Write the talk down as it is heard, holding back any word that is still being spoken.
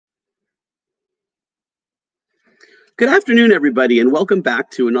Good afternoon, everybody, and welcome back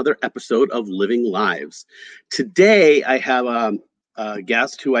to another episode of Living Lives. Today, I have a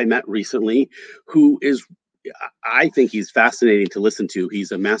guest who I met recently who is, I think he's fascinating to listen to.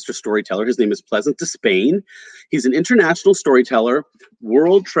 He's a master storyteller. His name is Pleasant DeSpain. He's an international storyteller,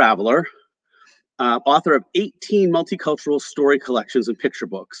 world traveler, author of 18 multicultural story collections and picture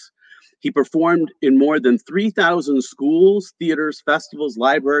books. He performed in more than 3,000 schools, theaters, festivals,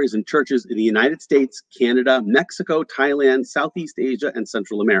 libraries, and churches in the United States, Canada, Mexico, Thailand, Southeast Asia, and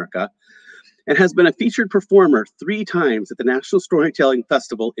Central America, and has been a featured performer 3 times at the National Storytelling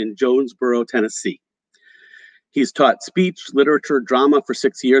Festival in Jonesboro, Tennessee. He's taught speech, literature, drama for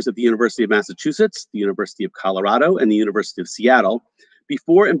 6 years at the University of Massachusetts, the University of Colorado, and the University of Seattle,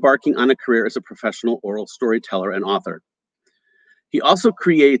 before embarking on a career as a professional oral storyteller and author. He also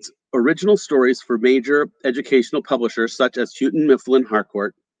creates original stories for major educational publishers such as Houghton Mifflin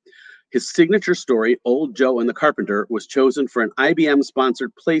Harcourt. His signature story, Old Joe and the Carpenter, was chosen for an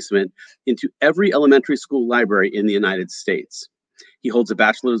IBM-sponsored placement into every elementary school library in the United States. He holds a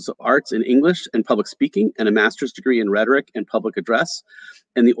Bachelor's of Arts in English and Public Speaking and a Master's degree in Rhetoric and Public Address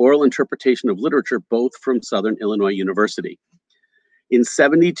and the Oral Interpretation of Literature, both from Southern Illinois University. In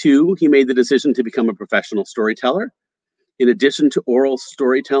 '72, he made the decision to become a professional storyteller. In addition to oral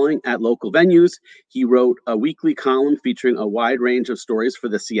storytelling at local venues, he wrote a weekly column featuring a wide range of stories for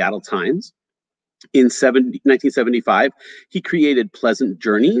the Seattle Times. In 1975, he created Pleasant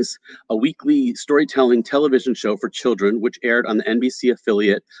Journeys, a weekly storytelling television show for children, which aired on the NBC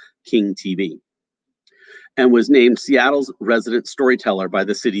affiliate King TV, and was named Seattle's resident storyteller by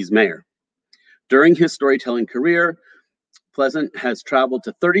the city's mayor. During his storytelling career, Pleasant has traveled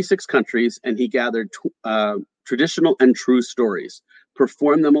to 36 countries, and he gathered traditional and true stories,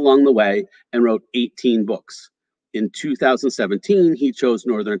 performed them along the way, and wrote 18 books. In 2017, he chose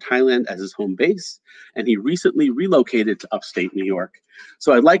Northern Thailand as his home base, and he recently relocated to upstate New York.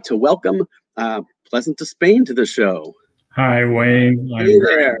 So I'd like to welcome Pleasant DeSpain to the show. Hi, Wayne. Hey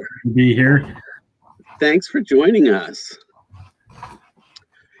there. To be here. Thanks for joining us.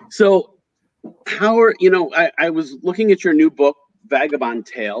 So I was looking at your new book, Vagabond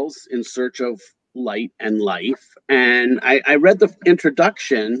Tales, In Search of Light and Life, and I read the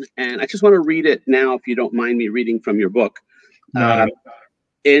introduction, and I just want to read it now, if you don't mind me reading from your book. And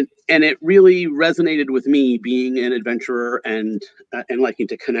it really resonated with me, being an adventurer and liking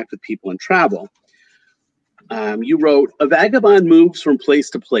to connect with people and travel. You wrote, "A vagabond moves from place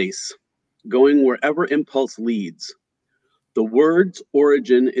to place, going wherever impulse leads. The word's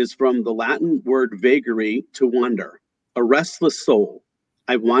origin is from the Latin word vagare, to wander, a restless soul.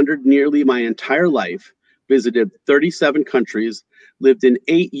 I've wandered nearly my entire life, visited 37 countries, lived in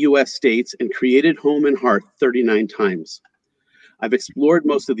 8 US states, and created home and hearth 39 times. I've explored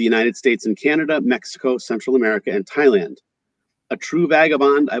most of the United States and Canada, Mexico, Central America, and Thailand. A true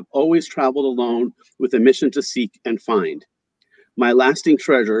vagabond, I've always traveled alone with a mission to seek and find. My lasting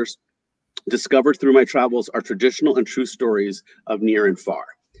treasures, discovered through my travels, are traditional and true stories of near and far."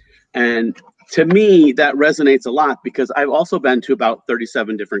 And to me, that resonates a lot, because I've also been to about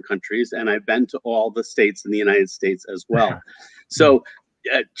 37 different countries, and I've been to all the states in the United States as well. So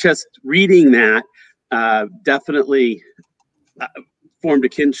just reading that definitely formed a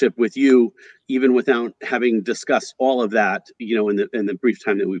kinship with you, even without having discussed all of that, in the brief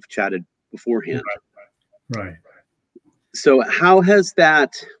time that we've chatted beforehand. Right. So how has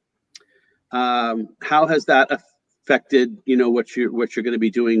that affected, what you're going to be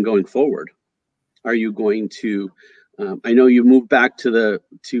doing going forward? Are you going to, I know you moved back to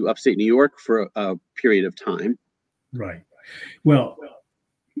upstate New York for a period of time. Right. Well,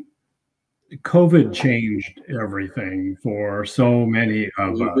 COVID changed everything for so many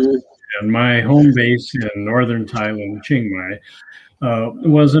of us. And my home base in northern Thailand, Chiang Mai,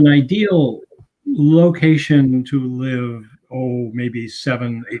 was an ideal location to live, maybe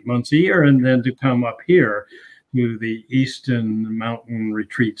 7-8 months a year, and then to come up here to the Eastern Mountain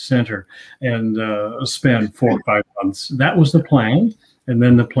Retreat Center and spend 4 or 5 months. That was the plan. And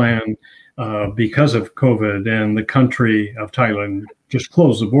then the plan, because of COVID and the country of Thailand just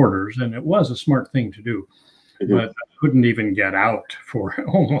closed the borders, and it was a smart thing to do. But I couldn't even get out for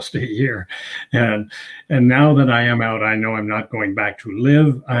almost a year. And now that I am out, I know I'm not going back to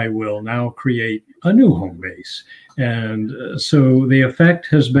live. I will now create a new home base. And so the effect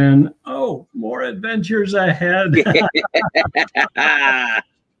has been, more adventures ahead,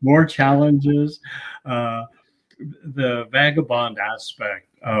 more challenges. The vagabond aspect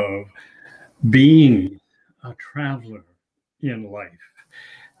of being a traveler in life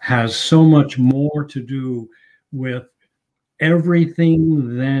has so much more to do with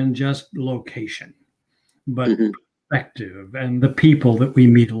everything than just location, but perspective and the people that we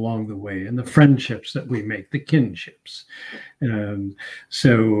meet along the way and the friendships that we make, the kinships.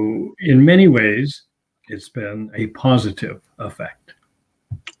 So in many ways, it's been a positive effect.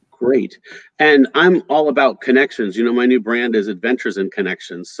 Great. And I'm all about connections. You know, my new brand is Adventures and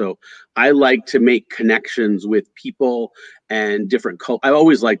Connections. So I like to make connections with people and different I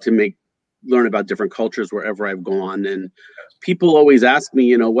always like to learn about different cultures wherever I've gone. And people always ask me,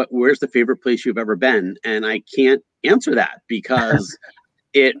 you know, where's the favorite place you've ever been? And I can't answer that because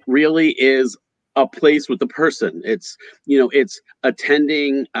it really is a place with the person. It's, you know, it's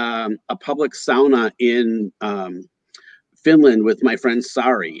attending a public sauna in Finland with my friend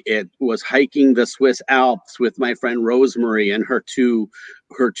Sari. It was hiking the Swiss Alps with my friend Rosemary and her two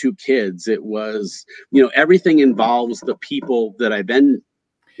kids. It was, you know, everything involves the people that I've been,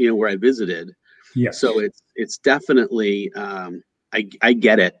 you know, where I visited. Yes. So it's definitely I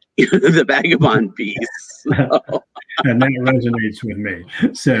get it, the vagabond piece. So. And that resonates with me.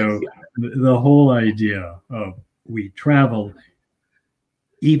 So the whole idea of we travel,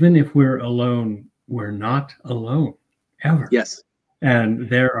 even if we're alone, we're not alone. Ever. Yes. And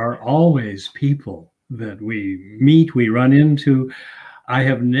there are always people that we meet, we run into. I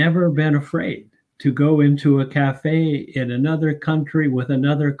have never been afraid to go into a cafe in another country with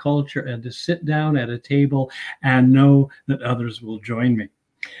another culture and to sit down at a table and know that others will join me.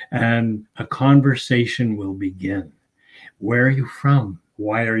 And a conversation will begin. Where are you from?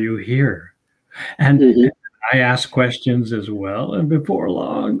 Why are you here? And I ask questions as well. And before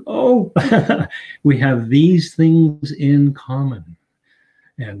long, we have these things in common.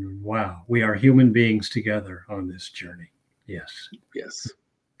 And wow, we are human beings together on this journey. Yes. Yes.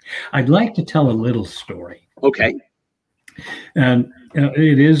 I'd like to tell a little story. Okay. And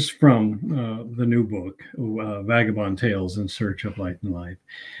it is from the new book, Vagabond Tales in Search of Light and Life.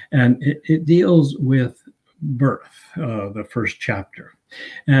 And it deals with birth, the first chapter.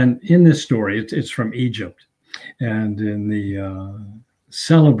 And in this story, it's from Egypt. And in the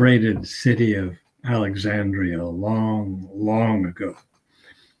celebrated city of Alexandria, long, long ago,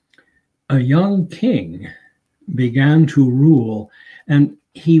 a young king began to rule, and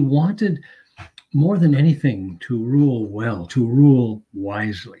he wanted more than anything to rule well, to rule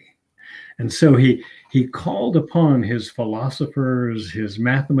wisely. And so he called upon his philosophers, his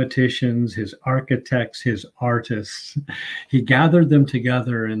mathematicians, his architects, his artists. He gathered them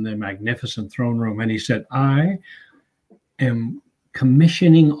together in the magnificent throne room, and he said, I am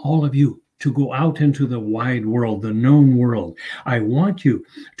commissioning all of you to go out into the wide world, the known world. I want you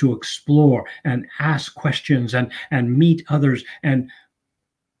to explore and ask questions and meet others and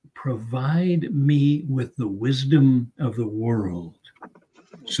provide me with the wisdom of the world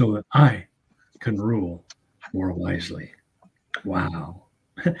so that I can rule more wisely. Wow.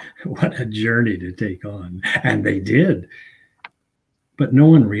 What a journey to take on. And they did. But no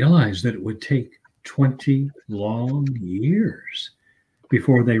one realized that it would take 20 long years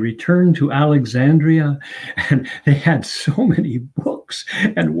before they returned to Alexandria. And they had so many books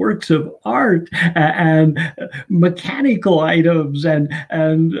and works of art and mechanical items. And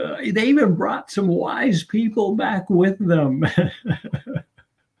they even brought some wise people back with them.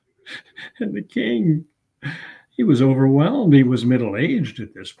 And the king, he was overwhelmed. He was middle-aged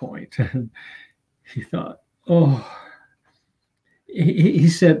at this point. And he thought, he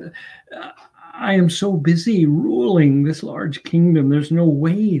said, I am so busy ruling this large kingdom. There's no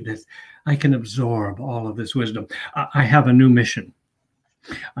way that I can absorb all of this wisdom. I have a new mission.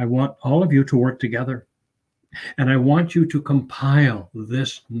 I want all of you to work together. And I want you to compile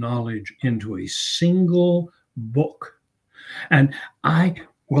this knowledge into a single book. And I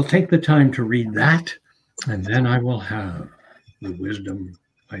will take the time to read that, and then I will have the wisdom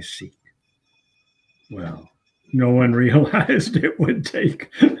I seek. Well, no one realized it would take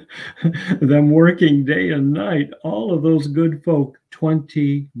them working day and night, all of those good folk,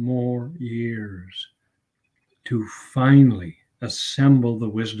 20 more years to finally assemble the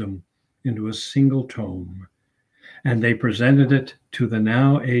wisdom into a single tome. And they presented it to the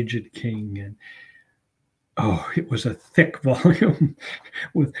now aged king. And it was a thick volume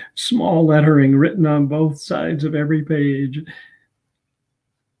with small lettering written on both sides of every page.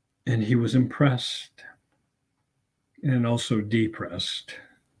 And he was impressed and also depressed.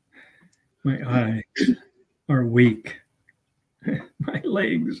 My eyes are weak. My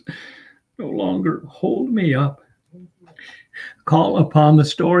legs no longer hold me up. Call upon the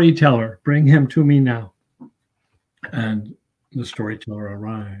storyteller. Bring him to me now. And the storyteller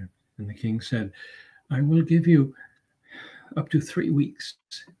arrived, and the king said, I will give you up to 3 weeks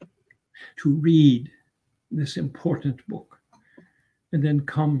to read this important book, and then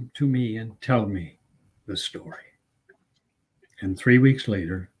come to me and tell me the story. And 3 weeks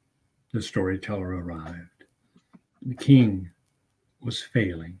later, the storyteller arrived. The king was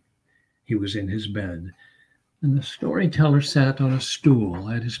failing. He was in his bed. And the storyteller sat on a stool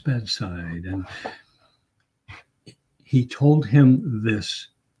at his bedside. And he told him this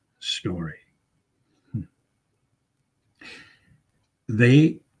story.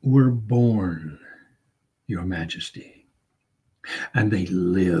 They were born, Your Majesty, and they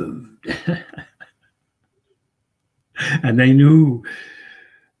lived. And they knew,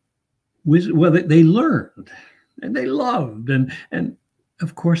 well, they learned, and they loved, and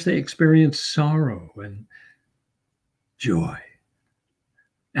of course they experienced sorrow and joy.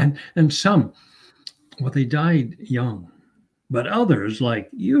 And some, well, they died young, but others, like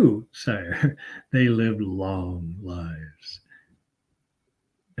you, sire, they lived long lives.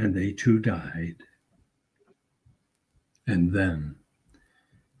 And they too died. And then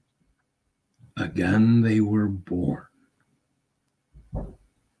again they were born.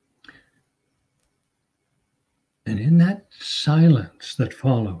 And in that silence that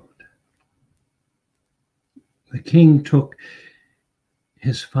followed, the king took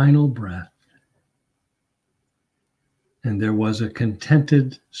his final breath, and there was a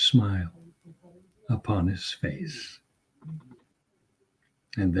contented smile upon his face.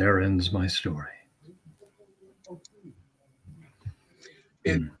 And there ends my story.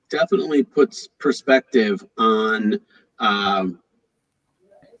 It definitely puts perspective on,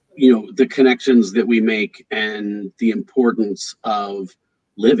 the connections that we make and the importance of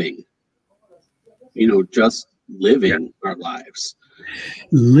living, just living our lives.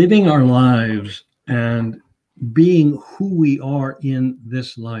 Living our lives and being who we are in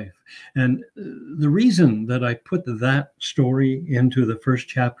this life. And the reason that I put that story into the first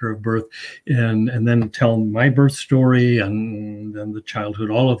chapter of birth and then tell my birth story and then the childhood,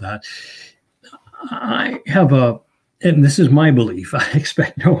 all of that, I have and this is my belief, I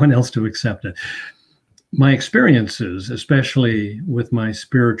expect no one else to accept it. My experiences, especially with my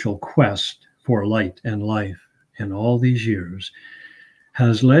spiritual quest for light and life in all these years,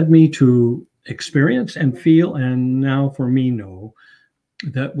 has led me to experience and feel, and now for me know,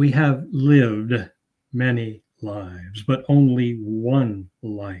 that we have lived many lives, but only one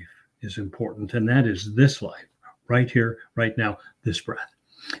life is important, and that is this life, right here, right now, this breath.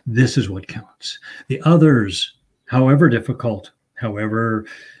 This is what counts. The others, however difficult, however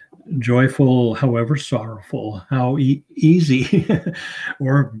joyful, however sorrowful, how easy,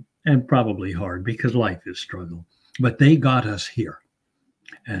 and probably hard, because life is struggle, but they got us here.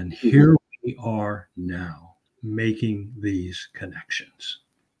 And here we are now, making these connections.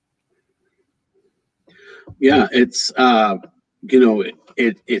 Yeah, it's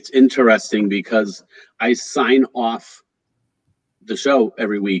it's interesting because I sign off the show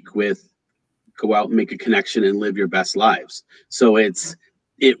every week with go out and make a connection and live your best lives. So it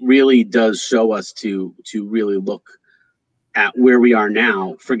really does show us to really look at where we are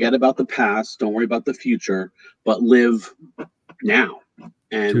now. Forget about the past, don't worry about the future, but live now.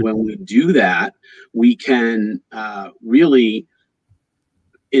 And when we do that, we can really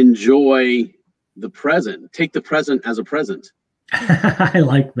enjoy the present. Take the present as a present. I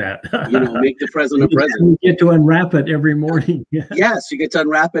like that. Make the present a present. You get to unwrap it every morning. Yes, you get to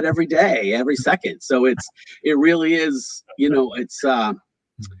unwrap it every day, every second. So it really is,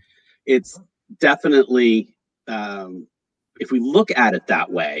 it's definitely, if we look at it that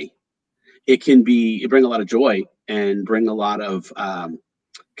way, it bring a lot of joy and bring a lot of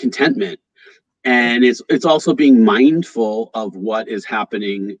contentment. And it's also being mindful of what is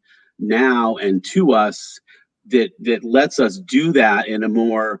happening now and to us that lets us do that in a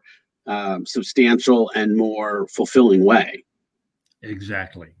more substantial and more fulfilling way.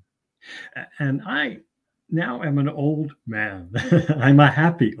 Exactly. And I now am an old man. I'm a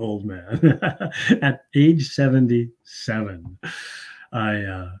happy old man. At age 77,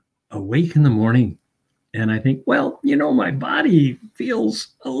 I awake in the morning and I think, well, my body feels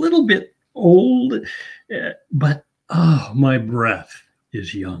a little bit old, but my breath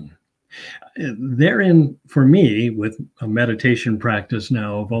is young. Therein, for me, with a meditation practice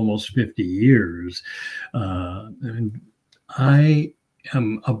now of almost 50 years, I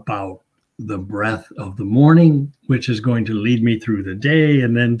am about the breath of the morning, which is going to lead me through the day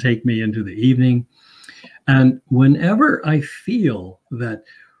and then take me into the evening. And whenever I feel that,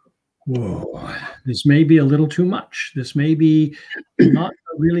 whoa, this may be a little too much, this may be not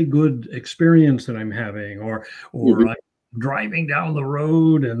a really good experience that I'm having, or I'm driving down the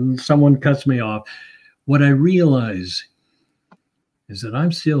road and someone cuts me off, what I realize is that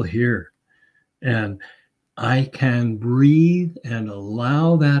I'm still here and I can breathe and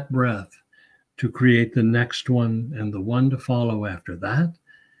allow that breath to create the next one and the one to follow after that.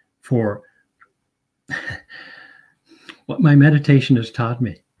 For what my meditation has taught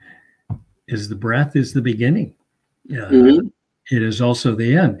me is the breath is the beginning. It is also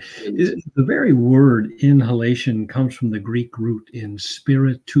the end. The very word inhalation comes from the Greek root in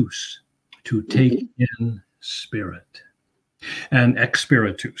spiritus, to take in spirit, and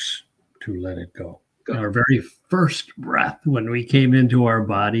expiritus, to let it go. Our very first breath, when we came into our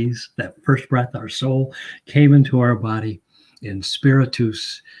bodies, that first breath, our soul came into our body in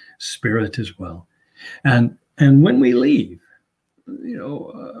spiritus, spirit as well. And when we leave,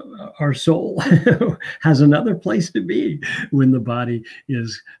 our soul has another place to be when the body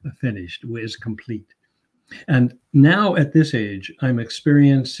is finished, is complete. And now at this age, I'm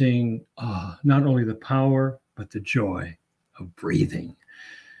experiencing not only the power, but the joy of breathing.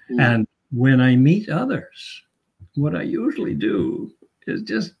 And when I meet others, what I usually do is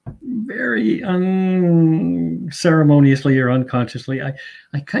just very unceremoniously or unconsciously, I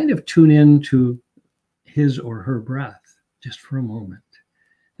kind of tune into his or her breath just for a moment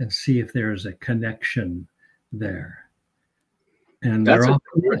and see if there's a connection there. And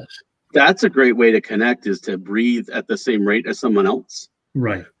that's a great way to connect, is to breathe at the same rate as someone else.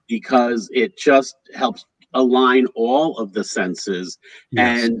 Right. Because it just helps align all of the senses.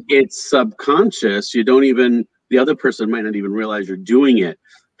 Yes. And it's subconscious. The other person might not even realize you're doing it,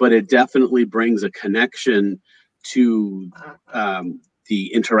 but it definitely brings a connection to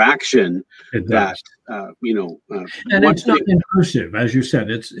the interaction that, and it's not intrusive, as you said,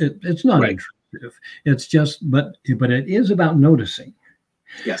 it's not intrusive. It's just, but it is about noticing.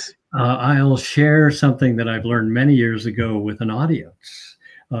 Yes. I'll share something that I've learned many years ago with an audience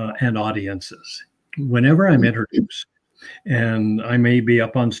and audiences. Whenever I'm introduced, and I may be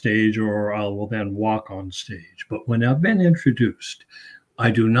up on stage or I will then walk on stage, but when I've been introduced, I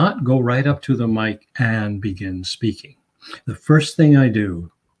do not go right up to the mic and begin speaking. The first thing I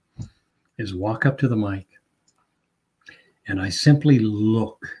do is walk up to the mic and I simply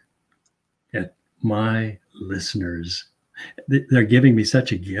look at my listeners. They're giving me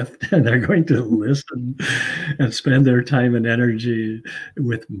such a gift, and they're going to listen and spend their time and energy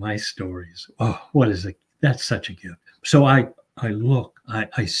with my stories. Oh, what is it? That's such a gift. So I look,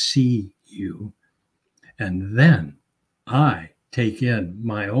 I see you, and then I take in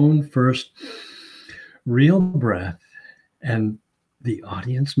my own first real breath, and the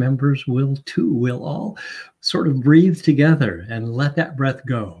audience members will too. We'll all sort of breathe together and let that breath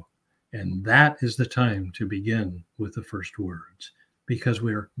go. And that is the time to begin with the first words, because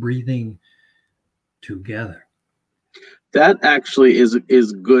we're breathing together. That actually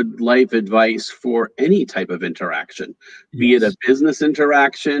is good life advice for any type of interaction, be it a business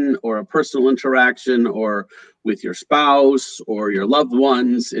interaction or a personal interaction or with your spouse or your loved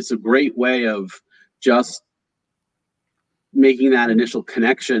ones. It's a great way of just making that initial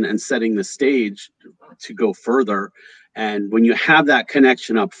connection and setting the stage to go further. And when you have that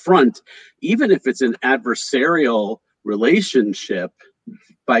connection up front, even if it's an adversarial relationship,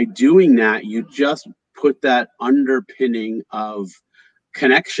 by doing that, you just put that underpinning of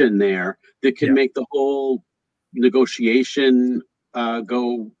connection there that can make the whole negotiation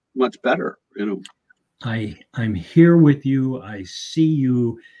go much better. I'm here with you. I see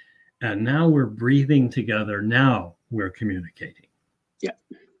you. And now we're breathing together. Now we're communicating. Yeah.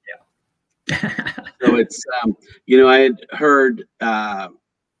 So it's, I had heard, I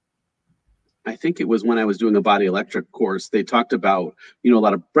think it was when I was doing a body electric course, they talked about, a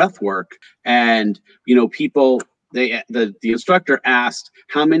lot of breath work, and, people, the instructor asked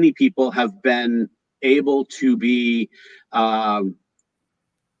how many people have been able to be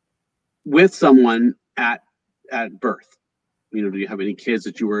with someone at birth. Do you have any kids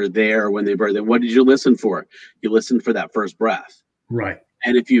that you were there when they birthed? What did you listen for? You listened for that first breath. Right.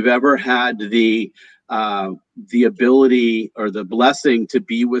 And if you've ever had the ability or the blessing to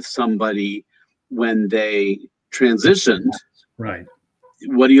be with somebody when they transitioned, right,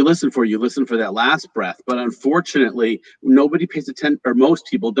 what do you listen for? You listen for that last breath. But unfortunately, nobody pays attention, or most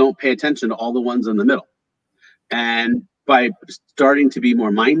people don't pay attention to all the ones in the middle. And by starting to be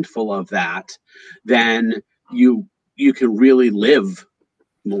more mindful of that, then you can really live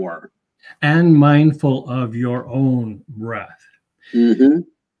more. And mindful of your own breath. Mm-hmm.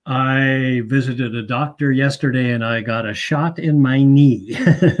 I visited a doctor yesterday and I got a shot in my knee.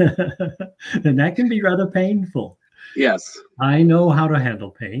 And that can be rather painful. Yes. I know how to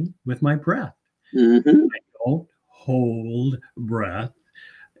handle pain with my breath. Mm-hmm. I don't hold breath.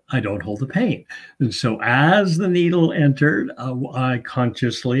 I don't hold the pain. And so as the needle entered, I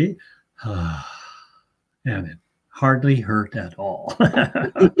consciously, and hardly hurt at all. That's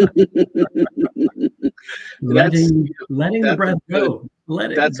letting the breath go.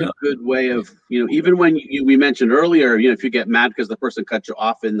 Let it that's go. a good way of, even when we mentioned earlier, if you get mad because the person cut you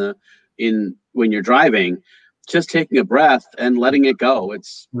off when you're driving, just taking a breath and letting it go.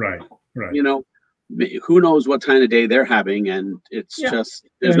 It's right. Who knows what kind of day they're having, and it's just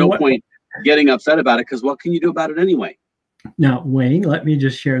there's no point getting upset about it, because what can you do about it anyway? Now, Wayne, let me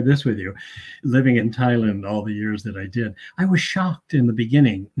just share this with you. Living in Thailand all the years that I did, I was shocked in the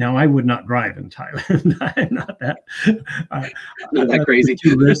beginning. Now, I would not drive in Thailand. I'm not that crazy.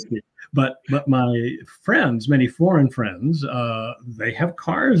 Too risky. But my friends, many foreign friends, they have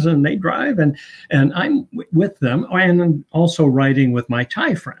cars and they drive, and I'm with them, and also riding with my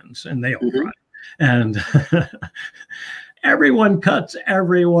Thai friends, and they all drive. And everyone cuts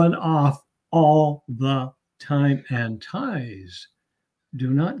everyone off all the time, and Thais do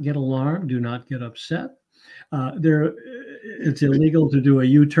not get alarmed, do not get upset. It's illegal to do a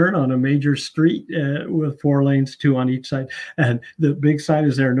U-turn on a major street with 4 lanes, 2 on each side, and the big sign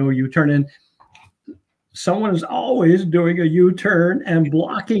is there, no U-turn. And someone is always doing a U-turn and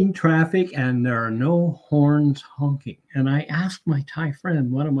blocking traffic, and there are no horns honking. And I asked my Thai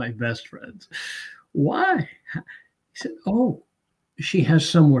friend, one of my best friends, why? He said, oh, she has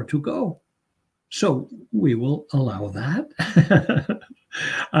somewhere to go, so we will allow that.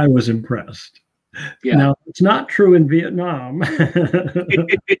 I was impressed. Yeah. Now, it's not true in Vietnam.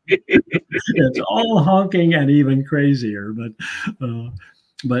 It's all honking and even crazier.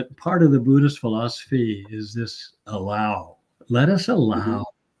 But part of the Buddhist philosophy is this: allow. Let us allow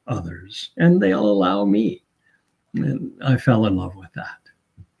others, and they'll allow me. And I fell in love with that.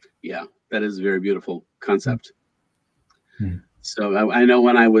 Yeah, that is a very beautiful concept. So I know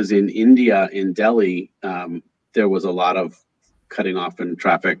when I was in India, in Delhi, there was a lot of cutting off in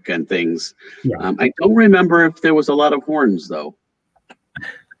traffic and things. Yeah. I don't remember if there was a lot of horns, though.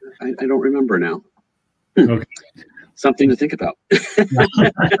 I don't remember now. Okay. Something to think about.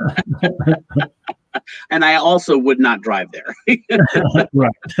 And I also would not drive there.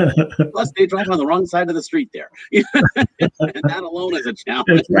 Right. Plus, they drive on the wrong side of the street there. And that alone is a challenge.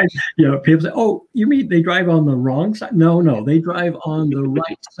 That's right. People say, oh, you mean they drive on the wrong side? No, they drive on the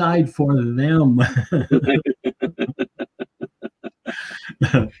right side for them.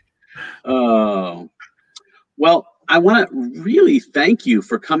 Oh, well, I want to really thank you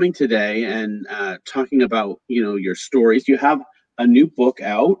for coming today and talking about, your stories. You have a new book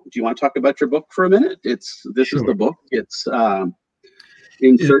out. Do you want to talk about your book for a minute? This is the book. It's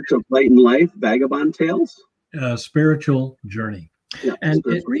In Search of Light and Life, Vagabond Tales. Spiritual Journey. Yeah, and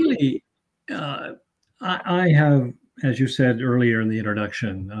it really, I have, as you said earlier in the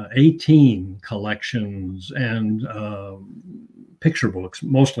introduction, 18 collections and picture books,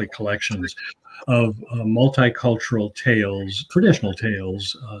 mostly collections of multicultural tales, traditional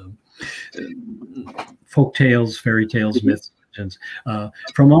tales, folk tales, fairy tales, myths,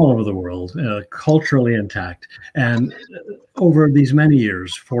 from all over the world, culturally intact. And over these many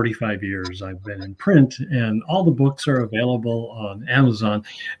years, 45 years, I've been in print, and all the books are available on Amazon.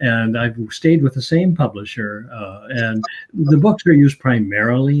 And I've stayed with the same publisher. And the books are used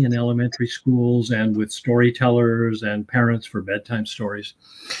primarily in elementary schools and with storytellers and parents for bedtime stories.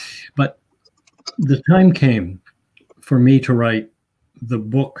 But the time came for me to write the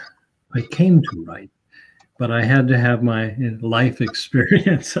book I came to write. But I had to have my life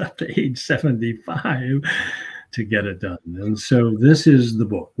experience up to age 75 to get it done. And so this is the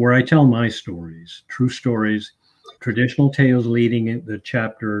book where I tell my stories, true stories, traditional tales leading the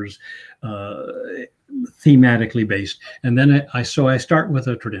chapters, thematically based. And then I start with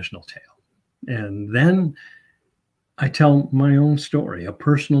a traditional tale. And then I tell my own story, a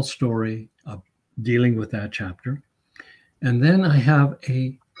personal story of dealing with that chapter. And then I have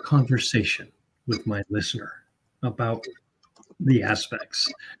a conversation with my listener about the aspects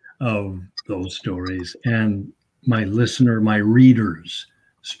of those stories and my listener, my reader's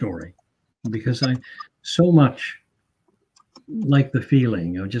story, because I so much like the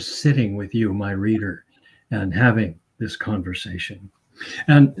feeling of just sitting with you, my reader, and having this conversation.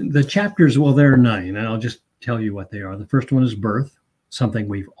 And the chapters, well, there are 9, and I'll just tell you what they are. The first one is birth, something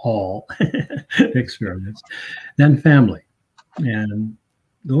we've all experienced. Then family, and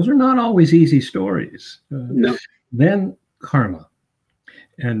those are not always easy stories. No. Then karma.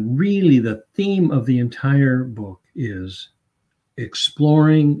 And really the theme of the entire book is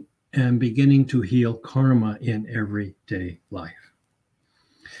exploring and beginning to heal karma in everyday life.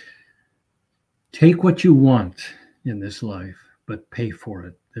 Take what you want in this life, but pay for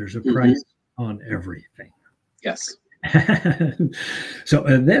it. There's a price on everything. Yes. So,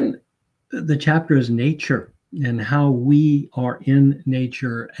 and then the chapter is nature. and how we are in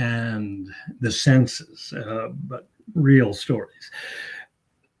nature and the senses, but real stories.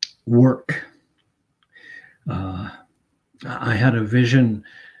 Work. I had a vision.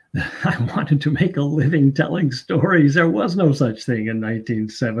 I wanted to make a living telling stories. There was no such thing in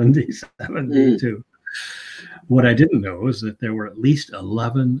 1970, 72. What I didn't know is that there were at least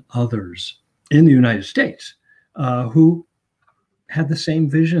 11 others in the United States who had the same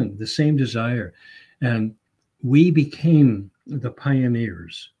vision, the same desire. And we became the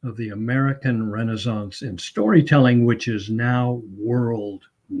pioneers of the American Renaissance in storytelling, which is now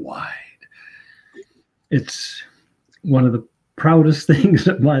worldwide. It's one of the proudest things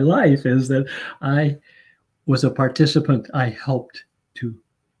of my life is that I was a participant. I helped to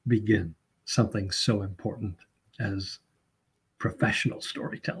begin something so important as professional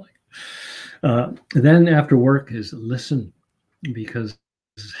storytelling. Then after work is listen, because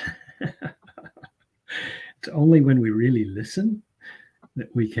it's only when we really listen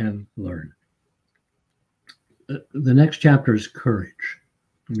that we can learn. The next chapter is courage.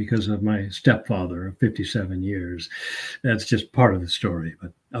 Because of my stepfather of 57 years. That's just part of the story,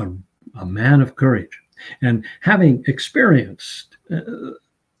 but a man of courage. And having experienced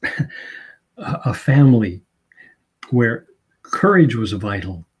a family where courage was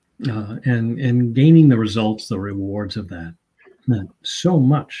vital, and gaining the results, the rewards of that meant so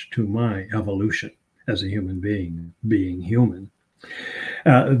much to my evolution as a human being human.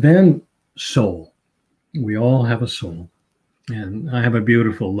 Then soul. We all have a soul. And I have a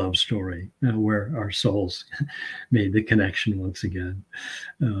beautiful love story where our souls made the connection once again.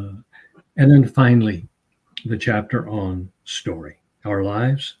 And then finally, the chapter on story. Our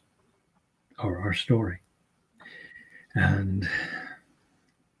lives are our story. And,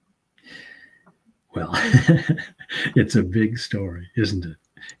 well, it's a big story, isn't it?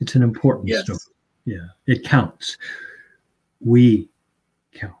 It's an important story. Yeah, it counts. We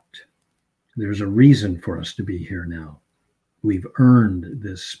count. There's a reason for us to be here now. We've earned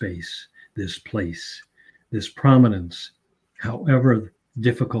this space, this place, this prominence, however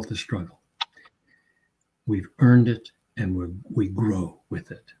difficult the struggle. We've earned it, and we grow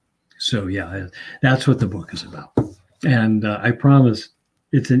with it. So yeah, that's what the book is about. And I promise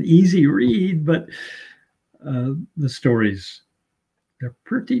it's an easy read, but the stories, they're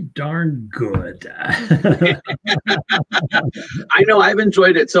pretty darn good. I know I've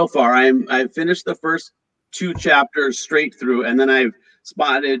enjoyed it so far. I've finished the first 2 chapters straight through, and then I've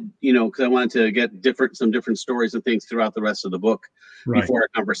spotted, because I wanted to get some different stories and things throughout the rest of the book before our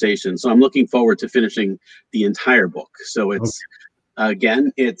conversation. So I'm looking forward to finishing the entire book. So it's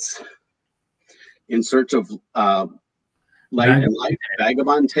again, it's In Search of Light and Life,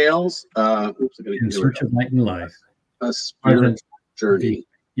 Vagabond Tales. In Search of Light and Life, a spirit journey.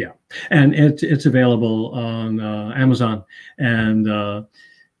 Yeah, and it's available on Amazon, and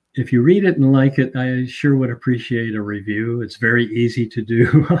if you read it and like it, I sure would appreciate a review. It's very easy to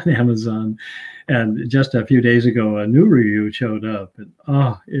do on Amazon. And just a few days ago, a new review showed up. And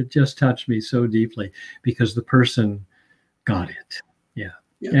it just touched me so deeply because the person got it. Yeah.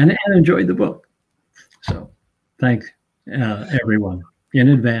 And enjoyed the book. So thanks, everyone, in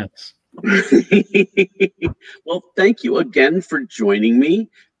advance. Well, thank you again for joining me.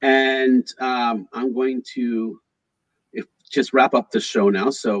 And I'm going to just wrap up the show now.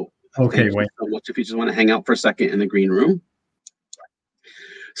 So okay, thank you so much. If you just want to hang out for a second in the green room.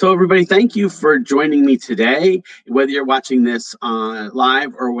 So everybody, thank you for joining me today. Whether you're watching this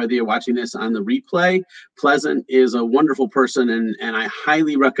live or whether you're watching this on the replay, Pleasant is a wonderful person, and I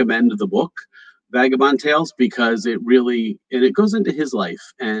highly recommend the book Vagabond Tales, because it goes into his life,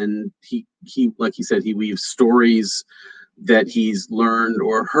 and he like he said, he weaves stories that he's learned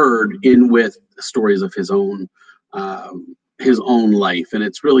or heard in with stories of his own life, and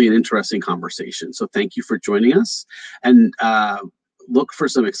it's really an interesting conversation. So thank you for joining us, and look for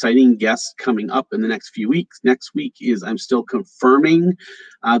some exciting guests coming up in the next few weeks. Next week I'm still confirming.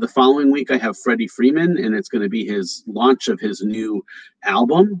 The following week I have Freddie Freeman, and it's going to be his launch of his new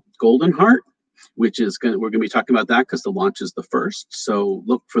album, Golden Heart, which is we're going to be talking about that because the launch is the 1st. So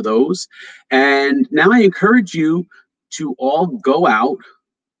look for those. And now I encourage you to all go out,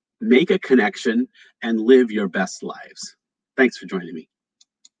 make a connection, and live your best lives. Thanks for joining me.